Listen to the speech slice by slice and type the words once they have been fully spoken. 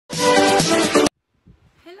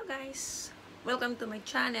guys! Welcome to my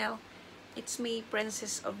channel. It's me,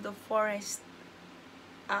 Princess of the Forest.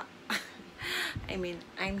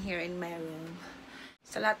 I'm here in my room.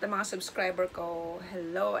 Sa lahat ng mga subscriber ko,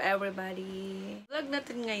 hello everybody! Vlog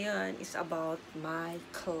natin ngayon is about my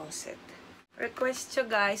closet. Request siya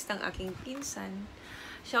guys ng aking pinsan.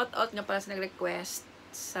 Shoutout nga pala sa nag-request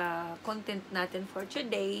sa content natin for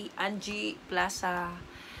today. Angie Plaza,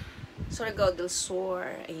 Surigao del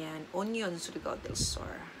Sur. Ayan, Union, Surigao del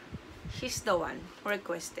Sur. She's the one who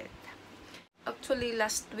requested. Actually,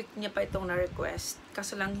 last week niya pa itong na-request.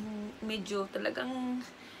 Kaso lang, medyo talagang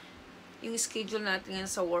yung schedule natin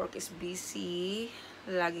ngayon sa work is busy.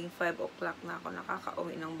 Laging 5 o'clock na ako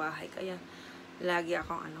nakaka-uwi ng bahay. Kaya, lagi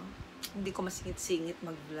akong hindi ko masingit-singit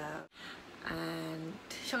mag-vlog. And,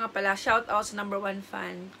 siya nga pala, shout out sa #1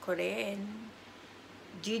 fan ko rin.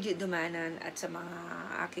 Gigi Dumanan at sa mga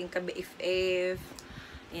aking ka-BFF.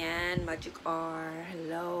 Yan, Magic R.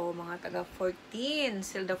 Hello, mga taga 14.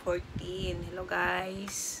 Silda 14. Hello,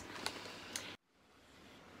 guys.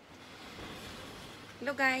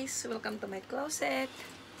 Hello, guys. Welcome to my closet.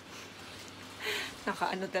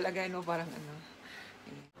 Naka-ano talaga, no? Parang ano.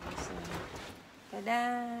 Ayan. So,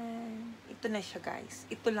 tadan! Ito na siya, guys.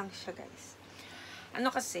 Ito lang siya, guys. Ano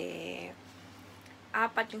kasi,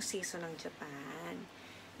 4 yung season ng Japan.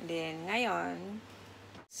 And then, ngayon,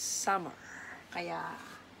 summer. Kaya,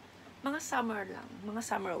 mga summer lang. Mga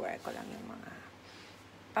summer wear ko lang yung mga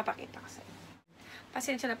papakita ko sa inyo.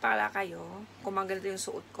 Pasensya na pala kayo kung ganito yung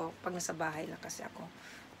suot ko pag nasa bahay lang kasi ako.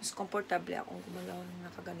 Mas komportable akong gumalaw ng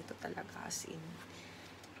nakaganito talaga as in.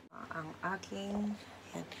 Ang aking,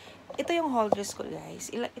 yan. Ito yung haul dress ko guys.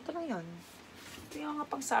 Ito lang yun. Ito yung mga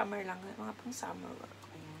pang summer lang. Mga pang summer wear ko.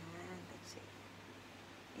 Ayan. That's it.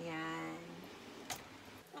 Ayan.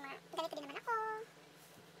 Ganito din naman ako.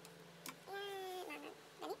 Ayan,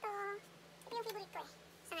 ganito. Ito yung favorite ko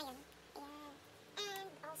sa ngayon. Ayan.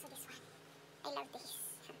 And also this one. I love this.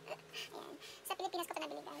 Ayan. Sa Pilipinas ko ito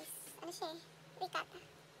nabili guys. Ano siya Ricata.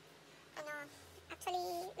 Actually,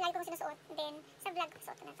 lagi kong sinusuot. Then, sa vlog ko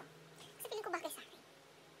suot ko na to. Kasi feeling ko bagay sa akin.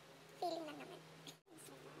 Feeling lang naman.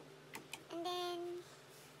 And then,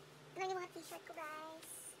 yung mga t-shirt ko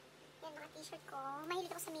guys. Yan, mga t-shirt ko.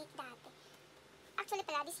 Mahilig ako sa make dati. Actually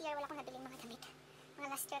pala, this year wala akong nabiling mga damit. Mga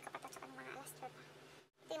last year ka pa to, tsaka mga last year pa.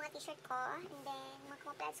 Ito yung mga t-shirt ko, and then mga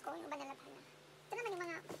camouflage ko, yung iba nalaban na. Ito naman yung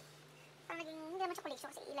mga, parang naging, hindi naman siya collection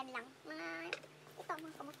kasi ilan lang. Ito,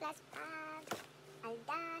 mga camouflage bag,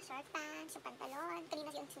 alda, short pants, yung pantalon,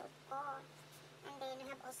 kanina yung sinuot ko. And then you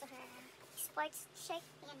have also her sports shirt.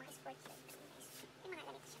 Ayan, mga sports shirt. Yung mga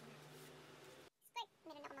ganito siya. Skirt,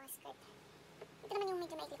 meron ako mga skirt. Ito naman yung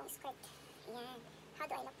medyo maikli kong skirt. Ayan, how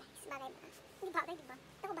do I look guys? Bagay ba? Hindi bagay, diba?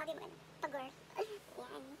 Ito ko bagay magano. Pag-girl.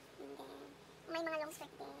 Yan. And then, may mga long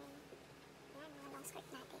skirt din. Yan, mga long skirt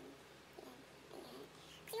natin. Yan. Ayan.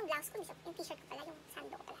 Kasi yung blouse ko, yung t-shirt ko pala, yung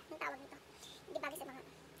sando ko pala. Yung tawag nito. Hindi bagay sa mga,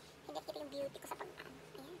 hindi kita yung beauty ko sa pagkaan.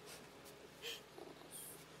 Ayan. Ayan guys.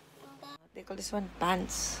 And then, They call this one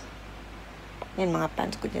pants. Yan, mga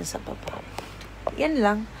pants ko dyan sa baba. Yan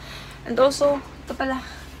lang. And also, ito pala,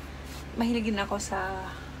 mahilig din ako sa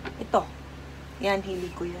ito. Yan,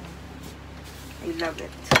 hilig ko yan. I love it.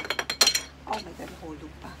 Oh my God, hulog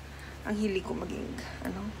pa. Ang hilig ko maging,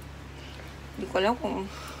 hindi ko alam kung,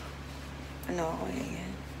 ako,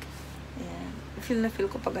 yan. Yan. Feel na feel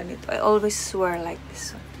ko pag ganito. I always wear like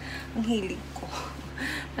this one. Ang hilig ko.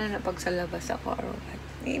 Lalo na pag sa labas ako or what.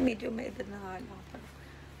 Medyo may edad na nga lang.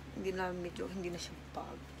 Pero hindi na siya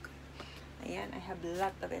bag. Ayan, I have a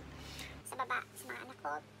lot of it. sa baba, sa mga anak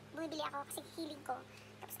ko, bumibili ako kasi hilig ko.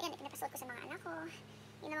 Tapos ayan, pinapasuot ko sa mga anak ko.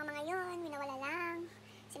 Yung naman mga yun, minawala lang.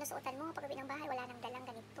 Sinusuotan mo, pag uwi ng bahay, wala nang dalang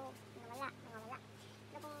ganito. Minawala.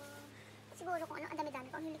 Siguro kung ang dami-dami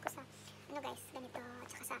ko, ang hilig ko sa, guys, ganito,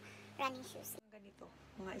 tsaka sa running shoes. Ganito,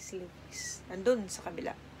 mga sleeves. Nandun sa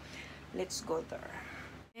kabila. Let's go there.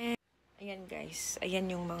 Ayan guys,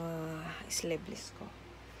 ayan yung mga sleeveless ko.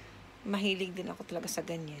 Mahilig din ako talaga sa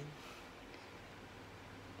ganyan.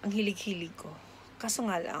 Ang hilig-hilig ko. Kaso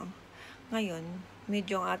nga lang, ngayon,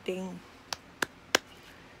 medyo ang ating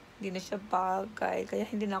hindi na siya bagay. Kaya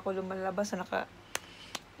hindi na ako lumalabas na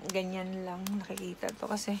ganyan lang nakikita to.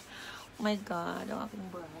 Kasi, oh my God, ang aking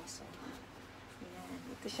braso. Ayan,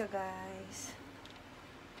 ito siya guys.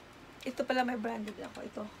 Ito pala may branded ako.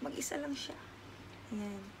 Ito, mag-isa lang siya.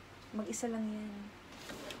 Ayan, mag-isa lang yan.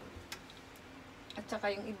 At saka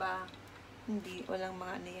yung iba, hindi, walang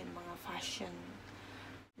mga mga fashion.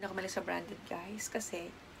 Hindi ako malig sa branded guys. Kasi,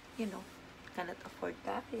 cannot afford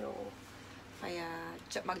tayo. Kaya,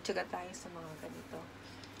 magtyaga tayo sa mga ganito.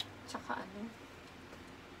 Tsaka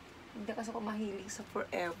hindi kasi ako mahilig sa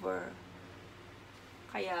forever.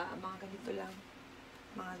 Kaya, mga ganito lang.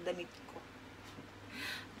 Mga damit ko.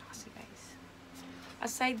 Kasi guys,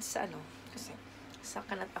 aside sa kasi, sa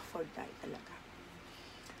cannot afford tayo talaga.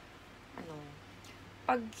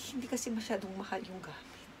 Pag hindi kasi masyadong mahal yung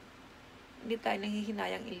gamit, hindi tayo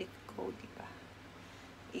nanghihinayang i-let go, di ba?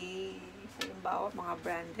 Halimbawa, mga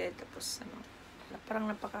branded, tapos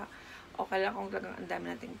parang okay lang kung talagang ang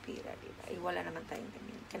dami nating pira, di ba? Wala naman tayong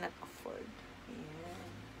ganyan. Cannot afford. Yan.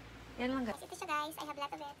 Yan lang guys. Ito siya guys, I have a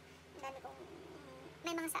lot of it. Ang dami kong,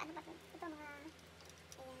 may mga sa ano pa ito, mga,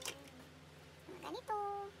 ayan, mga ganito.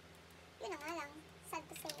 Yun na nga lang, sad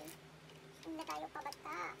to say, hindi na tayo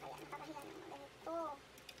pabata, kaya nakakahilan ng mga ganito.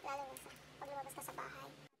 Lalo na sa paglabas ka sa bahay.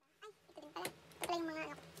 Ay, ito din pala. Ito pala yung mga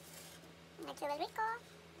mga jewelry ko.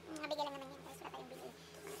 Nabigay lang naman yan guys, wala tayong binili.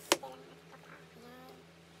 Nabigay lang natin ito pa. Ayan.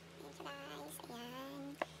 Ayan siya guys, ayan.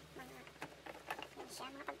 Ayan siya,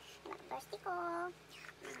 mga birthday ko.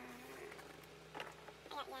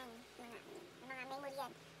 Kaya yan, mga memory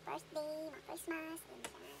yan. Birthday, mga Christmas, ayan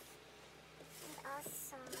siya. And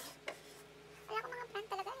also, wala ko mga brand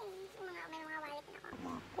talaga eh. May mga wallet na ako.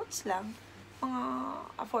 Mga quotes lang. Mga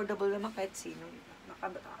affordable naman kahit sino.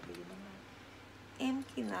 Nakabili naman.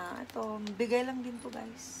 MK na. Ito, bigay lang din to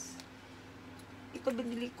guys. Ito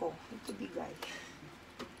binili ko. Ito bigay.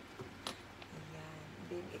 Ayan.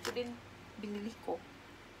 Then, ito din binili ko.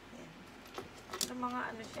 Ayan. Ito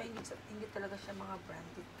mga siya, hindi talaga siya mga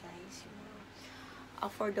branded guys. Yung mga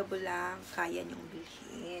affordable lang. Kaya niyong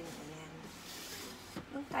bilhin. Ayan.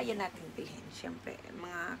 Yung kaya natin bilhin. Siyempre,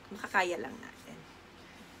 mga makakaya lang natin.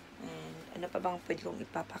 And ano pa bang pwede kong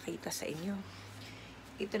ipapakita sa inyo?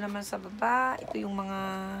 Ito naman sa baba, ito yung mga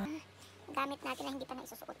gamit natin na hindi pa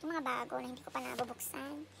naisusuot. Yung mga bago na hindi ko pa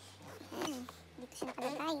nabubuksan. Ayan, dito siya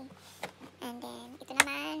nakalagay. And then, ito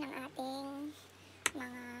naman ang ating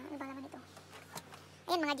mga, ano ba naman ito?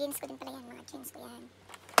 Ayan, mga jeans ko din pala yan. Mga jeans ko yan.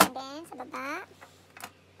 And then, sa baba,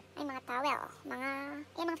 ay mga towel.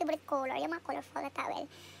 Mga favorite color. Yung mga colorful na towel.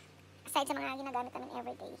 Aside sa mga ginagamit namin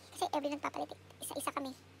everyday. Kasi everyday nagpapalit. Isa-isa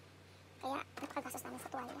kami. Kaya, nagpagasos namin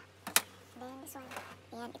sa tuwalya. Then, this one.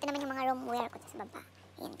 Ayan. Ito naman yung mga room wear ko sa baba.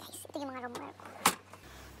 Ayan, guys. Ito yung mga room wear ko.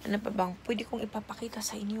 Ano pa bang pwede kong ipapakita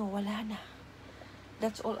sa inyo? Wala na.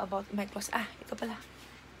 That's all about my clothes. Ito pala.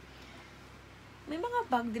 May mga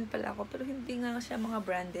bag din pala ako, pero hindi nga siya mga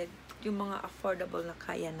branded. Yung mga affordable na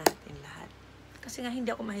kaya natin lahat. Kasi nga, hindi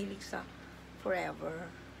ako mahilig sa forever.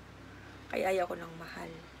 Kaya ayaw ko ng mahal.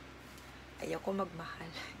 Ayaw ko magmahal.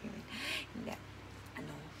 Hindi.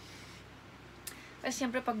 Kasi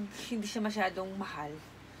siyempre, pag hindi siya masyadong mahal,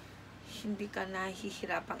 hindi ka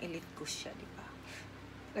nahihirapang i-let go siya, di ba?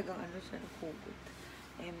 Talagang siya, nakugot.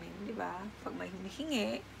 Di ba? Pag may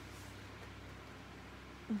hinihingi,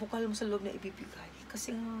 bukal mo sa loob na ibibigay.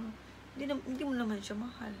 Kasi nga, hindi mo naman siya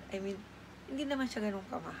mahal. Hindi naman siya ganun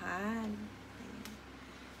kamahal.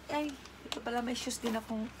 Ito pala, may shoes din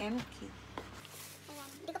akong MK. Ayan,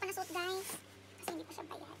 hindi ko pa nasuot guys. Kasi hindi pa siya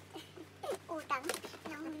bayad. Utang.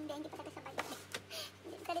 Hindi pa siya bayad.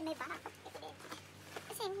 Ito din may back. Ito din.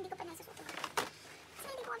 Kasi hindi ko pa nasuot. Kasi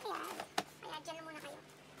hindi ko bayad. Kaya dyan lang muna kayo.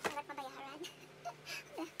 Hanggat mabayaran.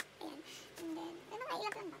 Ayan. And then, ilan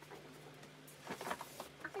lang ba?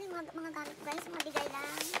 Ako yung mga gamit ko guys, mga bigay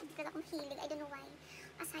lang. Hindi talaga akong hilig. I don't know why.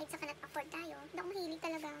 Aside sa cannot afford tayo, hindi akong mahilig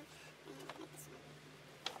talaga. Ayan, like this one.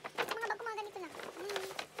 Mga bago mga ganito lang.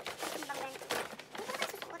 Ang bang brand ko. Hindi ko naman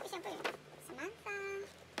susuot. Siyempre, Samantha.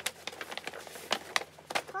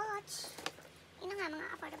 Coach. Yun na nga, mga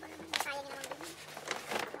affordable naman. Kaya nyo naman din.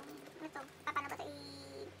 Ano to? Paano ba ito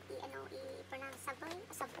i-pronounce?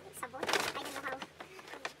 Sabon? I don't know how.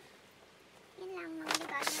 Yun lang, mga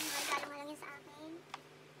regalo nga lang yun sa akin.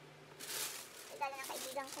 Regalo ng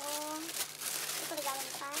kaibigan ko. Ito regalo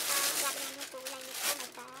ng papa. Grabe naman yung kulay nito. Oh my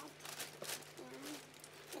God. Yan.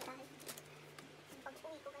 Regalo.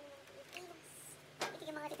 Pag-uwi ko galing ng Pilipinas. Ito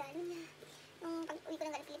yung mga regalo niya. Nung pag-uwi ko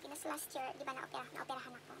ng galing Pilipinas last year, di ba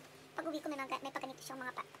naoperahan ako. Pag-uwi ko may pagganito siyang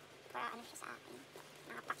mga para ano siya sa akin.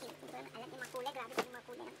 Mga pakit. Hindi ko naman alam yung mga kulay. Grabe yung mga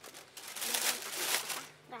kulay ng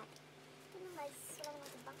grabe. Yun lang guys. Wala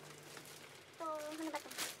namang ibang. Ito, ano ba ito?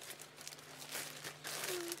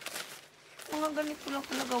 Mga ganito lang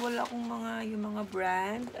talaga. Wala akong yung mga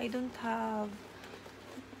brand. I don't have.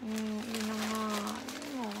 Yun na nga.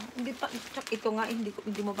 Hindi pa. Ito nga,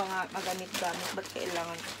 hindi mo ba nga magamit-gamit? Ba't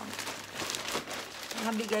kailangan ko pang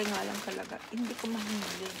mga bigay nga lang talaga. Hindi ko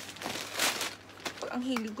mahilig. Pag ang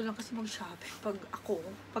hilig ko lang kasi mag-shopping.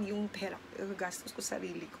 Pag yung pera, gastos ko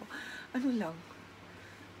sarili ko. Ano lang.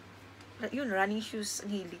 Yun, running shoes,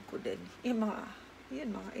 ang hilig ko din. Mga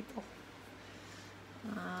ito.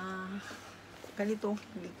 Ganito ang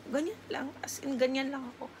hilig ko. Ganyan lang. As in, ganyan lang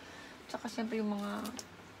ako. Tsaka siyempre yung mga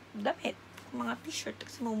damit, mga t-shirt,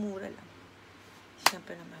 kasi mumura lang.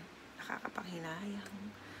 Siyempre naman,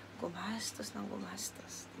 nakakapanghinayang, gumastos ng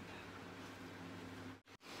gumastos, diba?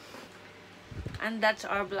 And that's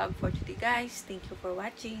our vlog for today, guys. Thank you for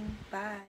watching. Bye!